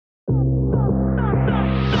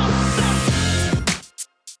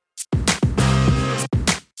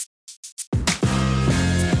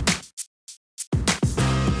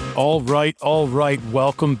All right.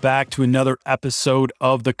 Welcome back to another episode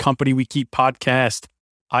of the Company We Keep podcast.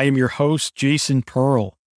 I am your host, Jason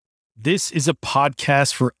Pearl. This is a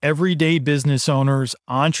podcast for everyday business owners,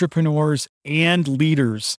 entrepreneurs, and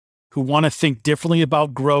leaders who want to think differently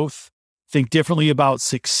about growth, think differently about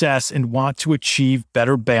success, and want to achieve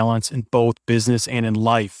better balance in both business and in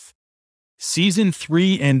life. Season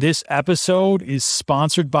 3 and this episode is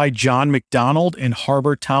sponsored by John McDonald and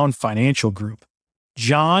Harbor Town Financial Group.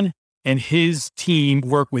 John and his team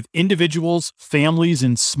work with individuals, families,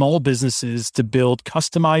 and small businesses to build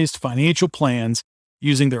customized financial plans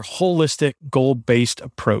using their holistic, goal-based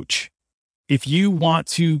approach. If you want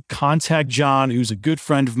to contact John, who's a good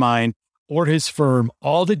friend of mine, or his firm,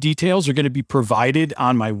 all the details are going to be provided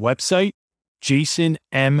on my website,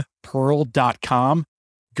 jasonmpearl.com.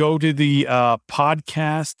 Go to the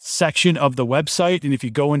podcast section of the website, and if you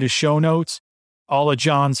go into show notes, all of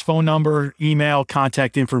John's phone number, email,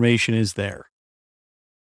 contact information is there.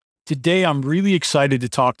 Today, I'm really excited to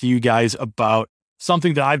talk to you guys about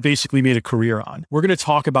something that I've basically made a career on. We're going to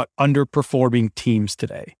talk about underperforming teams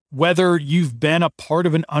today. Whether you've been a part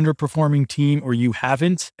of an underperforming team or you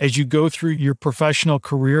haven't, as you go through your professional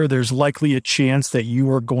career, there's likely a chance that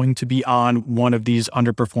you are going to be on one of these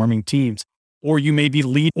underperforming teams. Or you may be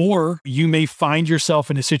lead, or you may find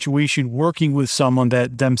yourself in a situation working with someone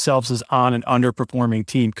that themselves is on an underperforming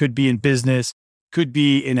team. Could be in business, could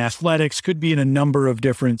be in athletics, could be in a number of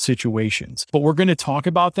different situations. But we're going to talk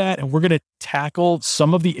about that, and we're going to tackle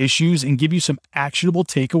some of the issues and give you some actionable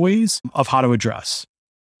takeaways of how to address.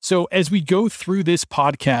 So as we go through this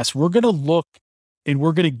podcast, we're going to look and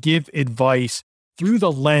we're going to give advice through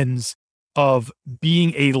the lens of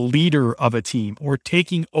being a leader of a team or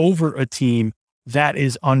taking over a team that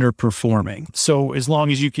is underperforming. So as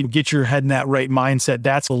long as you can get your head in that right mindset,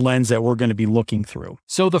 that's the lens that we're going to be looking through.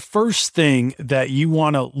 So the first thing that you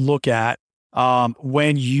want to look at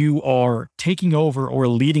when you are taking over or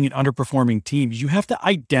leading an underperforming team, you have to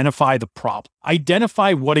identify the problem.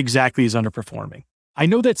 Identify what exactly is underperforming. I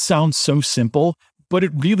know that sounds so simple, but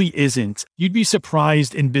it really isn't. You'd be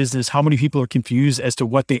surprised in business how many people are confused as to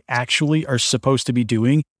what they actually are supposed to be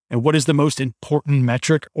doing and what is the most important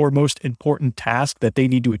metric or most important task that they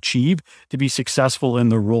need to achieve to be successful in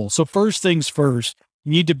their role. So first things first,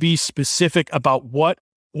 you need to be specific about what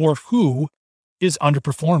or who is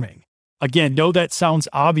underperforming. Again, know that sounds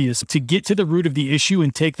obvious. To get to the root of the issue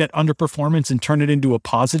and take that underperformance and turn it into a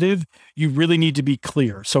positive, you really need to be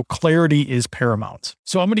clear. So clarity is paramount.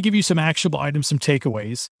 So I'm going to give you some actionable items, some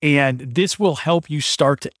takeaways, and this will help you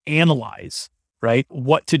start to analyze, right,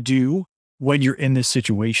 what to do when you're in this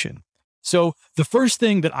situation. So the first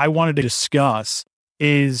thing that I wanted to discuss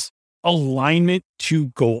is alignment to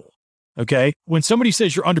goal. Okay. When somebody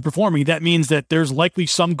says you're underperforming, that means that there's likely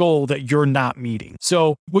some goal that you're not meeting.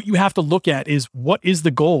 So what you have to look at is what is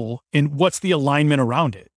the goal and what's the alignment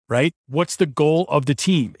around it, right? What's the goal of the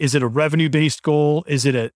team? Is it a revenue-based goal? Is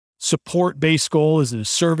it a support-based goal? Is it a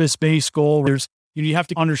service-based goal? You have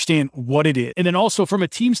to understand what it is. And then also from a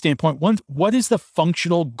team standpoint, what is the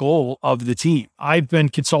functional goal of the team? I've been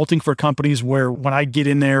consulting for companies where when I get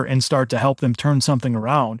in there and start to help them turn something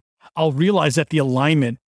around, I'll realize that the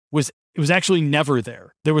alignment was actually never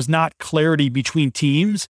there. There was not clarity between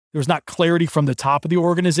teams. There was not clarity from the top of the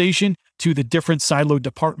organization to the different siloed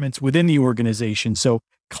departments within the organization. So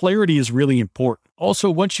clarity is really important. Also,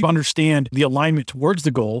 once you understand the alignment towards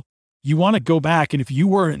the goal, you want to go back, and if you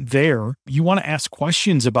weren't there, you want to ask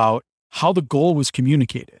questions about how the goal was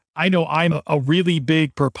communicated. I know I'm a really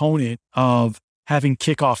big proponent of having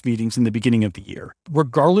kickoff meetings in the beginning of the year,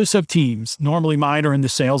 regardless of teams. Normally mine are in the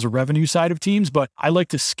sales or revenue side of teams, but I like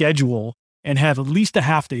to schedule and have at least a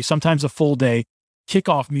half day, sometimes a full day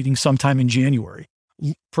kickoff meeting sometime in January,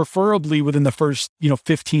 preferably within the first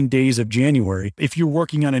 15 days of January. If you're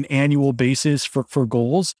working on an annual basis for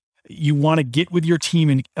goals, you want to get with your team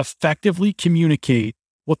and effectively communicate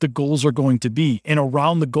what the goals are going to be. And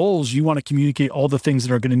around the goals, you want to communicate all the things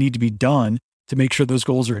that are going to need to be done to make sure those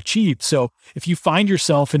goals are achieved. So if you find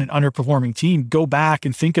yourself in an underperforming team, go back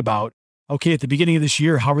and think about, okay, at the beginning of this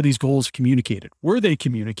year, how were these goals communicated? Were they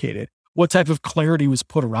communicated? What type of clarity was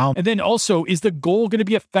put around? And then also, is the goal going to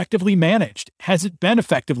be effectively managed? Has it been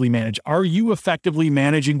effectively managed? Are you effectively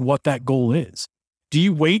managing what that goal is? Do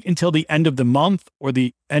you wait until the end of the month or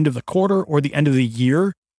the end of the quarter or the end of the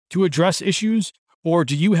year to address issues? Or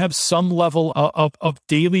do you have some level of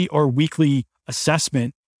daily or weekly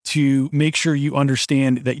assessment to make sure you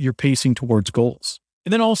understand that you're pacing towards goals?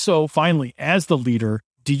 And then also, finally, as the leader,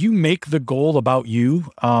 do you make the goal about you?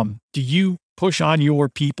 Do you push on your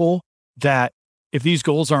people that if these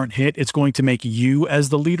goals aren't hit, it's going to make you as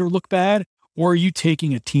the leader look bad? or are you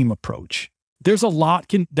taking a team approach? There's a lot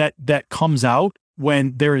that comes out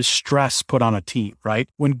when there is stress put on a team, right?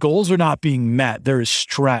 When goals are not being met, there is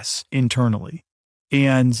stress internally.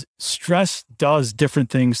 And stress does different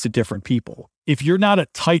things to different people. If you're not a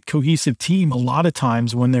tight, cohesive team, a lot of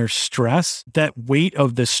times when there's stress, that weight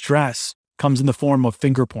of the stress comes in the form of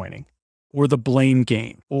finger pointing or the blame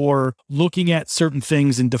game or looking at certain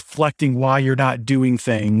things and deflecting why you're not doing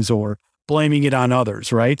things or blaming it on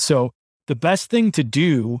others, right? So the best thing to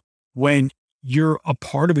do when you're a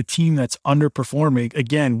part of a team that's underperforming,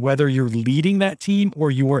 again, whether you're leading that team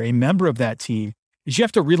or you are a member of that team, is you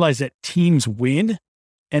have to realize that teams win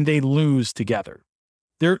and they lose together.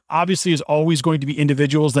 There obviously is always going to be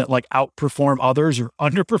individuals that like outperform others or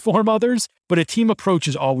underperform others, but a team approach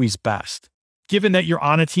is always best. Given that you're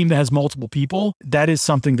on a team that has multiple people, that is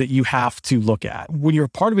something that you have to look at. When you're a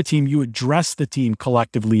part of a team, you address the team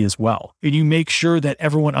collectively as well. And you make sure that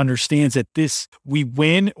everyone understands that we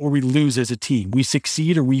win or we lose as a team. We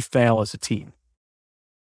succeed or we fail as a team.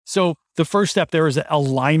 So the first step there is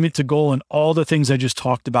alignment to goal and all the things I just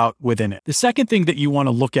talked about within it. The second thing that you want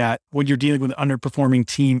to look at when you're dealing with an underperforming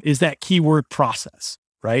team is that keyword process,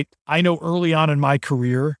 right? I know early on in my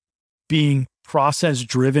career, being process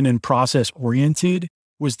driven and process oriented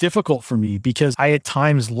was difficult for me because I at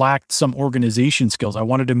times lacked some organization skills. I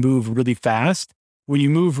wanted to move really fast. When you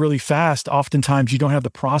move really fast, oftentimes you don't have the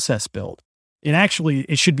process built. And actually,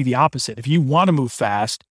 it should be the opposite. If you want to move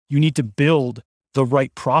fast, you need to build the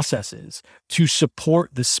right processes to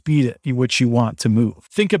support the speed at which you want to move.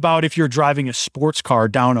 Think about if you're driving a sports car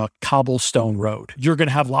down a cobblestone road. You're going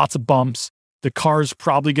to have lots of bumps. The car's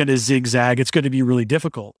probably going to zigzag. It's going to be really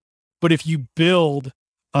difficult. But if you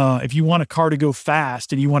if you want a car to go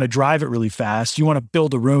fast and you want to drive it really fast, you want to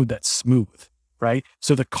build a road that's smooth, right?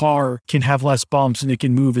 So the car can have less bumps and it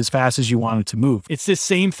can move as fast as you want it to move. It's the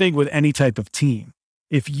same thing with any type of team.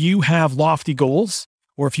 If you have lofty goals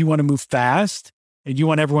or if you want to move fast and you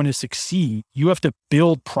want everyone to succeed, you have to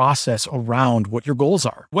build process around what your goals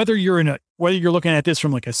are. Whether you're looking at this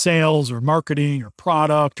from like a sales or marketing or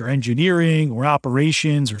product or engineering or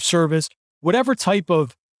operations or service, whatever type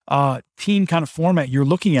of team kind of format you're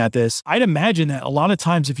looking at this, I'd imagine that a lot of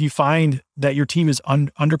times if you find that your team is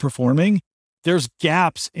underperforming, there's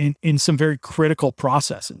gaps in some very critical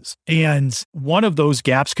processes. And one of those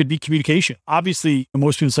gaps could be communication. Obviously,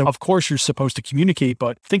 most people say, of course you're supposed to communicate,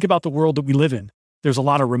 but think about the world that we live in. There's a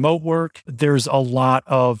lot of remote work. There's a lot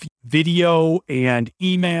of video and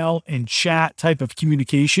email and chat type of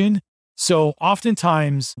communication. So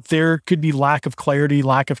oftentimes there could be lack of clarity,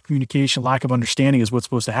 lack of communication, lack of understanding is what's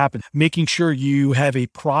supposed to happen. Making sure you have a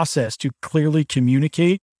process to clearly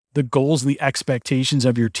communicate the goals and the expectations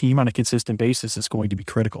of your team on a consistent basis is going to be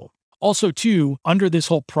critical. Also, too, under this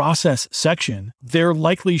whole process section, there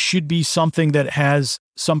likely should be something that has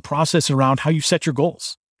some process around how you set your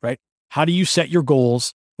goals, right? How do you set your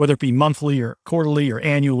goals, whether it be monthly or quarterly or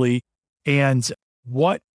annually, and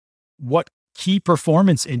what key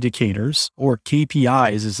performance indicators, or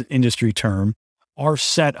KPIs is an industry term, are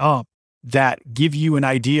set up that give you an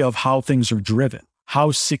idea of how things are driven,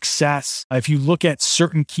 how success, if you look at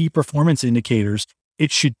certain key performance indicators,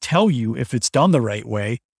 it should tell you if it's done the right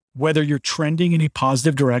way, whether you're trending in a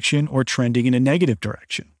positive direction or trending in a negative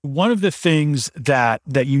direction. One of the things that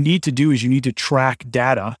you need to do is you need to track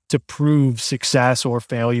data to prove success or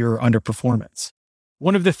failure or underperformance.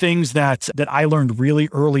 One of the things that I learned really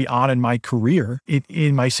early on in my career,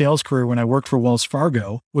 in my sales career when I worked for Wells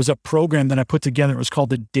Fargo, was a program that I put together. It was called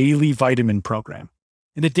the Daily Vitamin Program.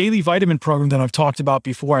 And the Daily Vitamin Program that I've talked about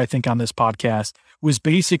before, I think on this podcast, was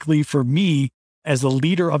basically for me as the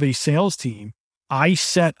leader of a sales team, I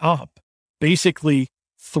set up basically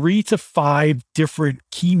 3 to 5 different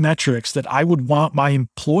key metrics that I would want my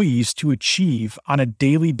employees to achieve on a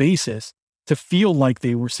daily basis to feel like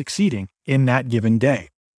they were succeeding in that given day.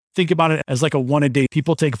 Think about it as like a one a day.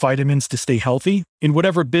 People take vitamins to stay healthy. In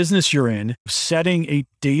whatever business you're in, setting a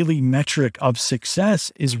daily metric of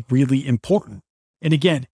success is really important. And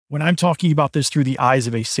again, when I'm talking about this through the eyes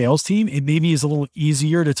of a sales team, it maybe is a little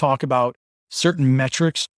easier to talk about certain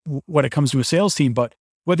metrics when it comes to a sales team, but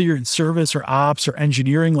whether you're in service or ops or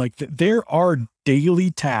engineering, like there are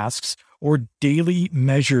daily tasks or daily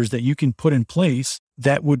measures that you can put in place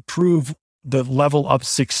that would prove the level of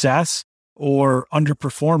success or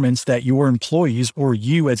underperformance that your employees or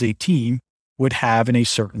you as a team would have in a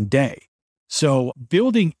certain day. So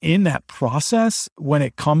building in that process when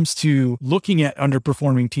it comes to looking at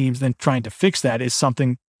underperforming teams, then trying to fix that is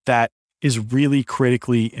something that is really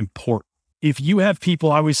critically important. If you have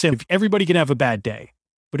people, I always say, if everybody can have a bad day,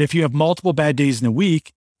 but if you have multiple bad days in a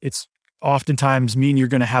week, it's oftentimes mean you're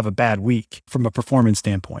going to have a bad week from a performance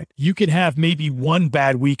standpoint. You could have maybe one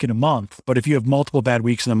bad week in a month, but if you have multiple bad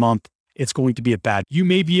weeks in a month, it's going to be a bad. You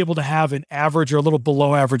may be able to have an average or a little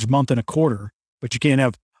below average month in a quarter, but you can't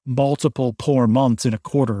have multiple poor months in a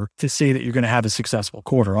quarter to say that you're going to have a successful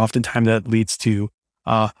quarter. Oftentimes that leads to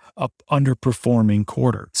a underperforming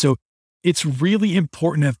quarter. So it's really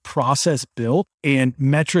important to have process built and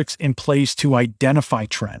metrics in place to identify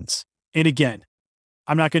trends. And again,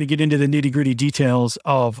 I'm not going to get into the nitty-gritty details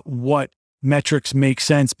of what metrics make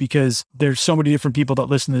sense because there's so many different people that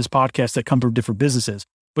listen to this podcast that come from different businesses.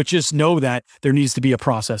 But just know that there needs to be a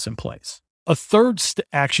process in place. A third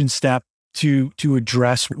action step to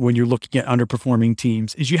address when you're looking at underperforming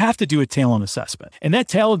teams is you have to do a talent assessment. And that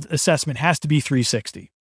talent assessment has to be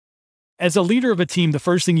 360. As a leader of a team, the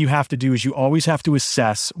first thing you have to do is you always have to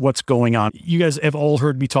assess what's going on. You guys have all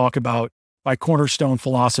heard me talk about my cornerstone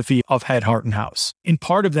philosophy of head, heart, and house. And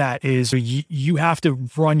part of that is you have to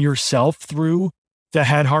run yourself through the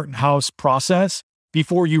head, heart, and house process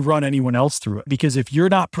before you run anyone else through it. Because if you're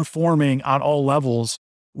not performing on all levels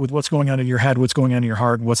with what's going on in your head, what's going on in your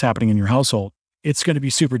heart, and what's happening in your household, it's going to be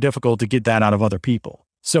super difficult to get that out of other people.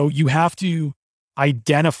 So you have to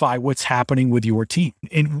identify what's happening with your team.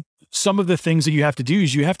 And some of the things that you have to do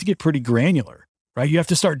is you have to get pretty granular, right? You have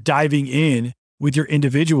to start diving in with your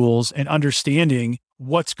individuals and understanding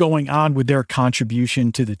what's going on with their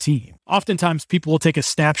contribution to the team. Oftentimes people will take a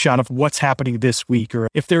snapshot of what's happening this week, or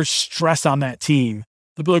if there's stress on that team,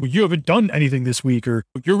 they'll be like, well, you haven't done anything this week, or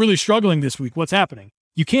you're really struggling this week. What's happening?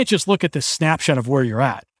 You can't just look at the snapshot of where you're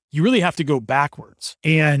at. You really have to go backwards.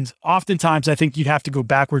 And oftentimes I think you'd have to go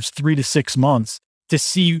backwards 3 to 6 months to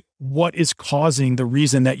see what is causing the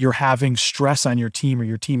reason that you're having stress on your team or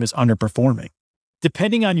your team is underperforming.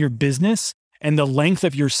 Depending on your business and the length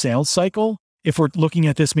of your sales cycle, if we're looking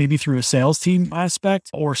at this maybe through a sales team aspect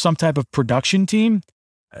or some type of production team,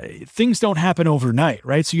 things don't happen overnight,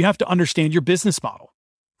 right? So you have to understand your business model,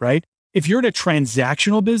 right? If you're in a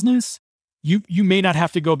transactional business, you may not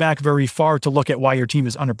have to go back very far to look at why your team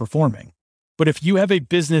is underperforming. But if you have a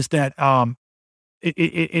business that,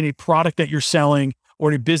 in a product that you're selling or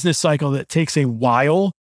in a business cycle that takes a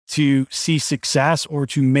while to see success or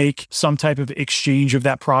to make some type of exchange of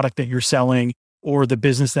that product that you're selling or the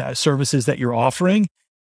business services that you're offering,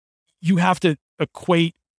 you have to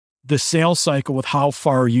equate the sales cycle with how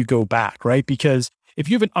far you go back, right? Because if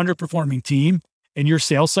you have an underperforming team and your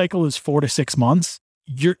sales cycle is 4 to 6 months,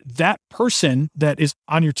 that person that is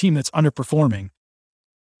on your team that's underperforming,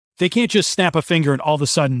 they can't just snap a finger and all of a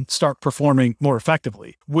sudden start performing more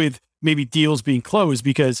effectively with maybe deals being closed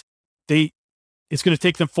because it's going to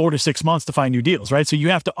take them 4 to 6 months to find new deals, right? So you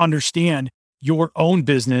have to understand your own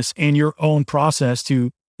business and your own process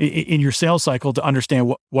in your sales cycle to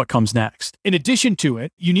understand what comes next. In addition to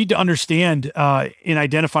it, you need to understand and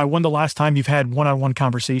identify when the last time you've had one-on-one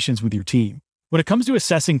conversations with your team. When it comes to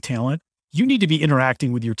assessing talent, you need to be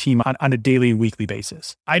interacting with your team on a daily and weekly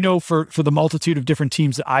basis. I know for the multitude of different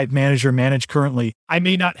teams that I've managed or manage currently, I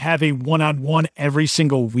may not have a one-on-one every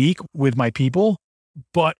single week with my people,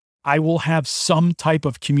 but I will have some type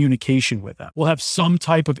of communication with them. We'll have some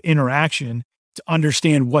type of interaction to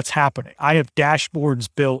understand what's happening. I have dashboards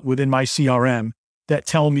built within my CRM that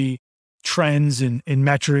tell me trends and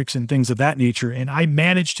metrics and things of that nature. And I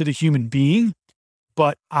manage to the human being,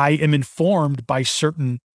 but I am informed by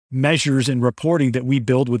certain measures and reporting that we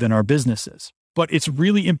build within our businesses. But it's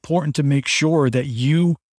really important to make sure that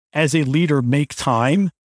you, as a leader, make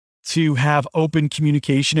time to have open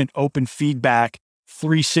communication and open feedback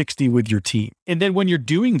 360 with your team. And then when you're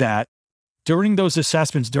doing that, during those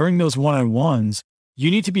assessments, during those one-on-ones, you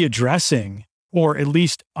need to be addressing or at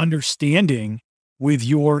least understanding with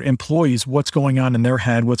your employees what's going on in their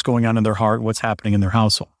head, what's going on in their heart, what's happening in their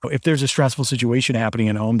household. If there's a stressful situation happening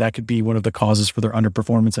at home, that could be one of the causes for their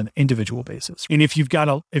underperformance on an individual basis. And if you've got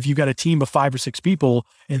a team of 5 or 6 people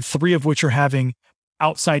and 3 of which are having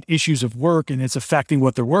outside issues of work and it's affecting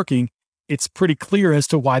what they're working, it's pretty clear as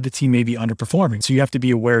to why the team may be underperforming. So you have to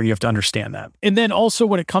be aware, you have to understand that. And then also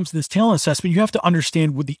when it comes to this talent assessment, you have to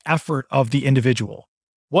understand with the effort of the individual.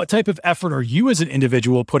 What type of effort are you as an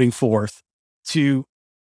individual putting forth to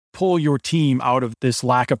pull your team out of this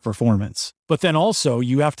lack of performance? But then also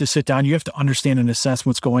you have to sit down, you have to understand and assess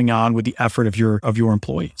what's going on with the effort of your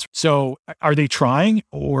employees. So are they trying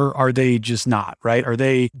or are they just not, right? Are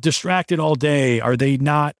they distracted all day? Are they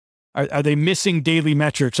not? Are they missing daily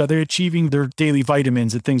metrics? Are they achieving their daily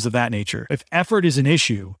vitamins and things of that nature? If effort is an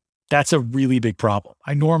issue, that's a really big problem.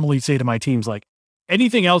 I normally say to my teams, like,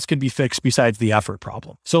 anything else can be fixed besides the effort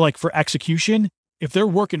problem. So like for execution, if they're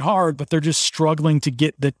working hard, but they're just struggling to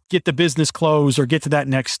get the business closed or get to that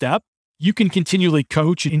next step, you can continually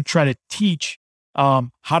coach and try to teach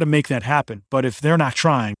how to make that happen. But if they're not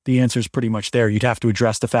trying, the answer is pretty much there. You'd have to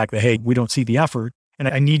address the fact that, hey, we don't see the effort and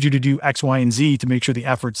I need you to do X, Y, and Z to make sure the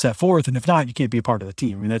effort's set forth. And if not, you can't be a part of the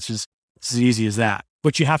team. I mean, that's just it's as easy as that.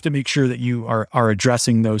 But you have to make sure that you are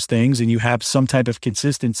addressing those things and you have some type of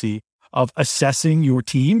consistency of assessing your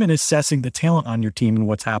team and assessing the talent on your team and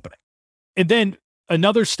what's happening. And then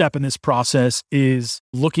another step in this process is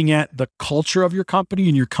looking at the culture of your company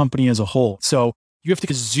and your company as a whole. So you have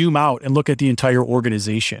to zoom out and look at the entire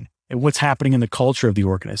organization and what's happening in the culture of the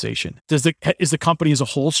organization. Is the company as a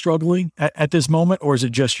whole struggling at this moment, or is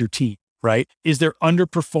it just your team, right? Is there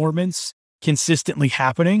underperformance consistently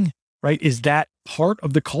happening, right? Is that part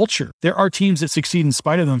of the culture? There are teams that succeed in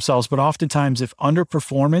spite of themselves, but oftentimes if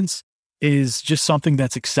underperformance is just something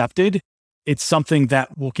that's accepted, it's something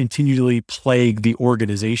that will continually plague the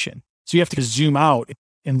organization. So you have to zoom out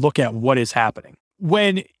and look at what is happening.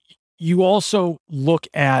 When you also look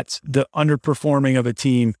at the underperforming of a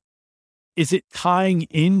team, is it tying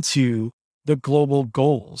into the global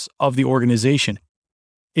goals of the organization?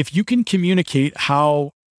 If you can communicate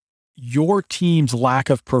how your team's lack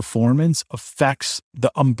of performance affects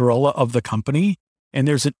the umbrella of the company, and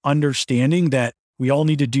there's an understanding that we all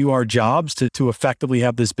need to do our jobs to effectively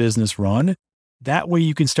have this business run, that way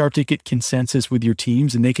you can start to get consensus with your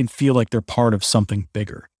teams and they can feel like they're part of something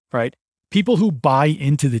bigger, right? People who buy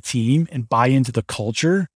into the team and buy into the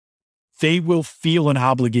culture, they will feel an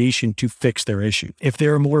obligation to fix their issue. If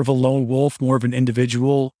they're more of a lone wolf, more of an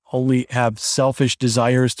individual, only have selfish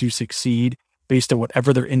desires to succeed based on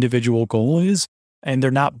whatever their individual goal is, and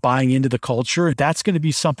they're not buying into the culture, that's going to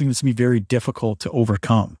be something that's going to be very difficult to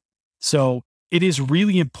overcome. So it is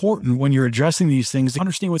really important when you're addressing these things to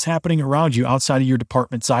understand what's happening around you outside of your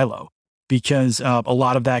department silo, because a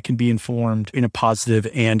lot of that can be informed in a positive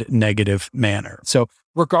and negative manner. So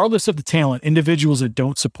regardless of the talent, individuals that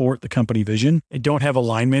don't support the company vision and don't have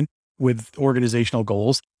alignment with organizational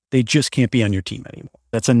goals, they just can't be on your team anymore.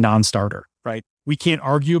 That's a non-starter, right? We can't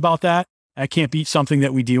argue about that. That can't be something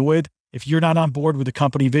that we deal with. If you're not on board with the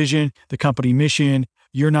company vision, the company mission,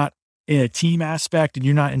 you're not in a team aspect and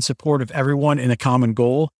you're not in support of everyone in a common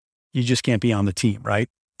goal, you just can't be on the team, right?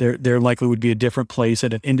 There likely would be a different place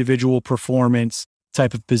at an individual performance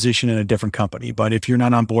type of position in a different company. But if you're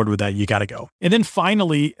not on board with that, you got to go. And then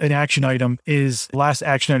finally, an action item is the last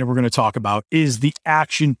action item we're going to talk about is the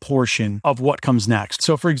action portion of what comes next.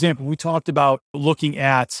 So for example, we talked about looking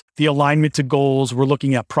at the alignment to goals. We're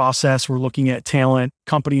looking at process. We're looking at talent,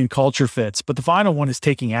 company and culture fits. But the final one is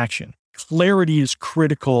taking action. Clarity is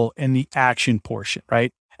critical in the action portion,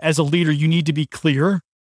 right? As a leader, you need to be clear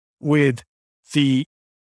with the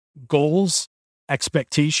goals,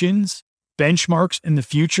 expectations, benchmarks in the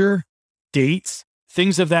future, dates,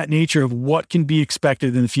 things of that nature of what can be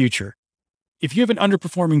expected in the future. If you have an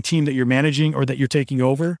underperforming team that you're managing or that you're taking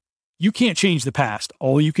over, you can't change the past.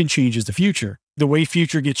 All you can change is the future. The way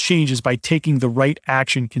future gets changed is by taking the right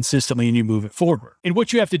action consistently and you move it forward. And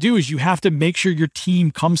what you have to do is you have to make sure your team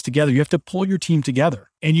comes together. You have to pull your team together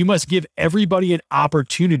and you must give everybody an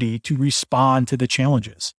opportunity to respond to the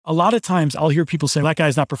challenges. A lot of times I'll hear people say, that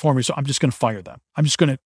guy's not performing, so I'm just going to fire them. I'm just going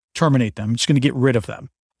to terminate them. I'm just going to get rid of them.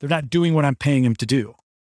 They're not doing what I'm paying them to do.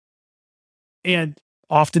 And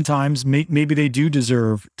oftentimes maybe they do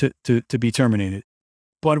deserve to be terminated.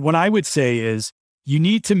 But what I would say is you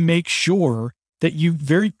need to make sure that you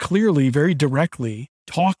very clearly, very directly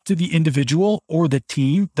talk to the individual or the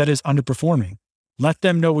team that is underperforming. Let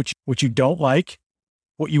them know what you don't like,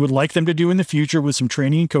 what you would like them to do in the future with some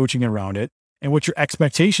training and coaching around it, and what your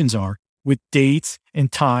expectations are with dates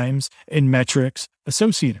and times and metrics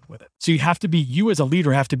associated with it. So you as a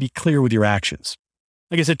leader have to be clear with your actions.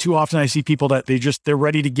 Like I said, too often I see people that they're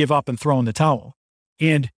ready to give up and throw in the towel.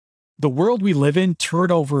 And the world we live in,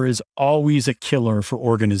 turnover is always a killer for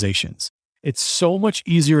organizations. It's so much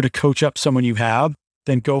easier to coach up someone you have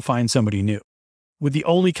than go find somebody new. With the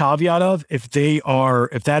only caveat of if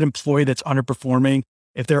that employee that's underperforming,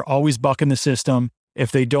 if they're always bucking the system,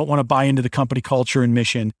 if they don't want to buy into the company culture and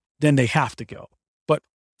mission, then they have to go. But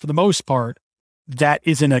for the most part, that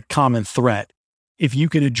isn't a common threat. If you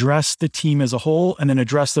can address the team as a whole and then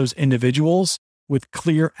address those individuals with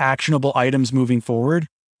clear, actionable items moving forward,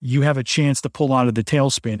 you have a chance to pull out of the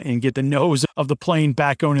tailspin and get the nose of the plane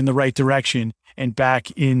back going in the right direction and back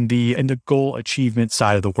in the goal achievement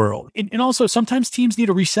side of the world. And also sometimes teams need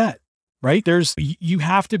a reset, right? You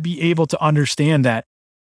have to be able to understand that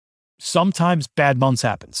sometimes bad months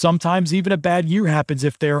happen. Sometimes even a bad year happens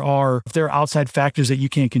if there are outside factors that you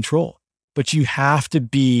can't control. But you have to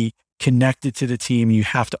be connected to the team. You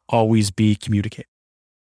have to always be communicating.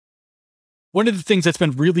 One of the things that's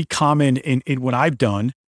been really common in what I've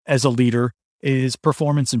done as a leader is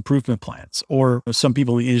performance improvement plans, or some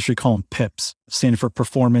people in the industry call them PIPs, standing for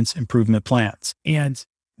performance improvement plans. And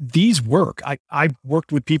these work. I've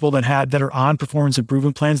worked with people that are on performance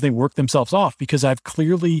improvement plans. They work themselves off because I've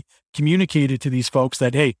clearly communicated to these folks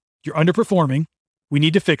that, hey, you're underperforming. We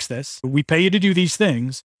need to fix this. We pay you to do these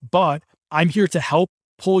things, but I'm here to help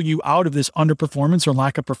pull you out of this underperformance or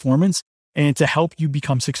lack of performance and to help you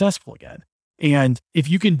become successful again. And if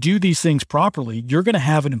you can do these things properly, you're going to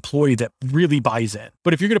have an employee that really buys in.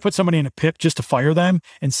 But if you're going to put somebody in a PIP just to fire them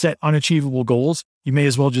and set unachievable goals, you may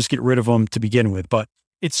as well just get rid of them to begin with. But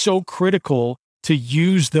it's so critical to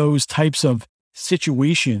use those types of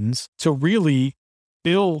situations to really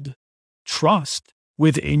build trust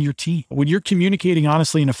within your team. When you're communicating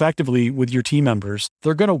honestly and effectively with your team members,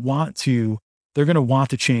 they're going to want to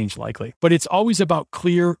change likely. But it's always about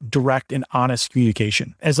clear, direct, and honest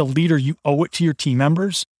communication. As a leader, you owe it to your team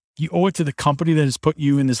members. You owe it to the company that has put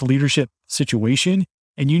you in this leadership situation.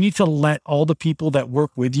 And you need to let all the people that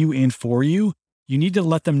work with you and for you, you need to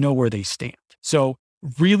let them know where they stand. So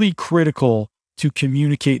really critical to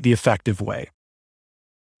communicate the effective way.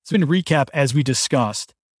 So in recap, as we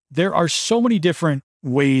discussed, there are so many different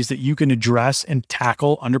ways that you can address and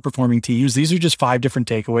tackle underperforming teams. These are just 5 different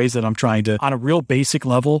takeaways that I'm trying to, on a real basic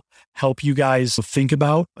level, help you guys think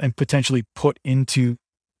about and potentially put into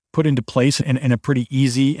place in a pretty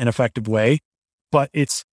easy and effective way. But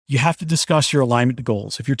you have to discuss your alignment to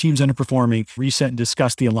goals. If your team's underperforming, reset and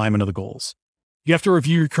discuss the alignment of the goals. You have to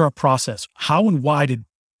review your current process. How and why did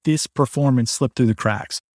this performance slip through the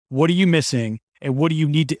cracks? What are you missing? And what do you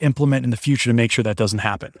need to implement in the future to make sure that doesn't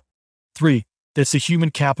happen? 3, that's the human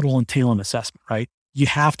capital and talent assessment, right? You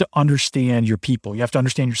have to understand your people. You have to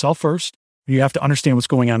understand yourself first. You have to understand what's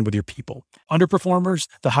going on with your people. Underperformers,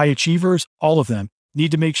 the high achievers, all of them need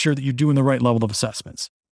to make sure that you're doing the right level of assessments.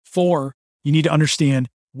 4, you need to understand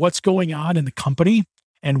what's going on in the company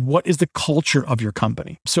and what is the culture of your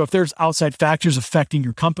company. So if there's outside factors affecting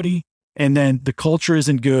your company and then the culture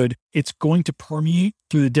isn't good, it's going to permeate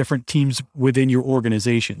through the different teams within your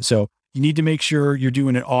organization. So you need to make sure you're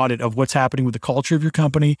doing an audit of what's happening with the culture of your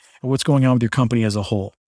company and what's going on with your company as a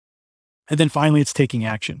whole. And then finally, it's taking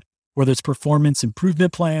action, whether it's performance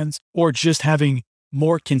improvement plans or just having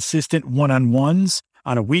more consistent one-on-ones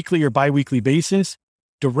on a weekly or biweekly basis.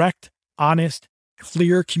 Direct, honest,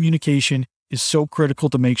 clear communication is so critical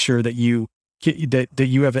to make sure that you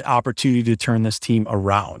have an opportunity to turn this team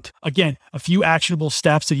around. Again, a few actionable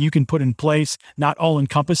steps that you can put in place, not all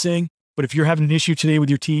encompassing, but if you're having an issue today with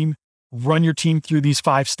your team, run your team through these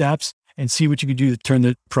 5 steps and see what you can do to turn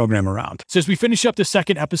the program around. So as we finish up the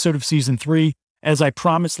second episode of season 3, as I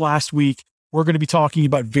promised last week, we're going to be talking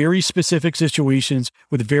about very specific situations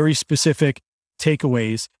with very specific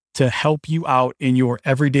takeaways to help you out in your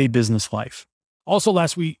everyday business life. Also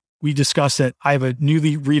last week, we discussed that I have a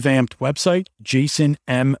newly revamped website,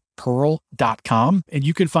 jasonmpearl.com, and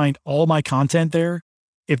you can find all my content there.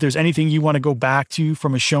 If there's anything you want to go back to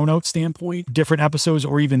from a show note standpoint, different episodes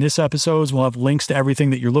or even this episodes, we'll have links to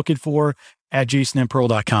everything that you're looking for at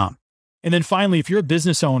jasonmpearl.com. And then finally, if you're a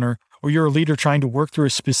business owner or you're a leader trying to work through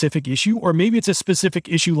a specific issue, or maybe it's a specific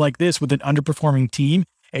issue like this with an underperforming team,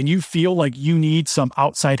 and you feel like you need some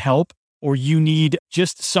outside help, or you need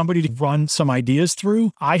just somebody to run some ideas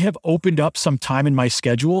through, I have opened up some time in my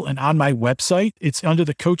schedule and on my website, it's under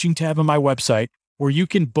the coaching tab on my website where you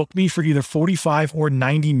can book me for either 45 or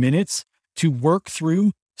 90 minutes to work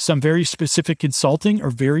through some very specific consulting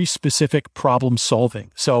or very specific problem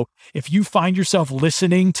solving. So if you find yourself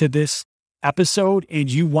listening to this episode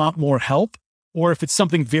and you want more help, or if it's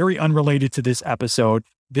something very unrelated to this episode,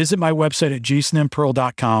 visit my website at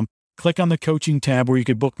jasonmpearl.com. Click on the coaching tab where you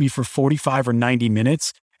could book me for 45 or 90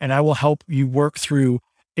 minutes, and I will help you work through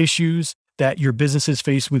issues that your business is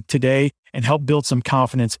faced with today and help build some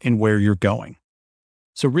confidence in where you're going.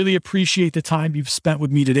 So really appreciate the time you've spent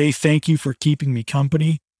with me today. Thank you for keeping me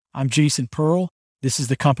company. I'm Jason Pearl. This is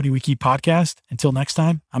the Company We Keep podcast. Until next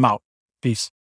time, I'm out. Peace.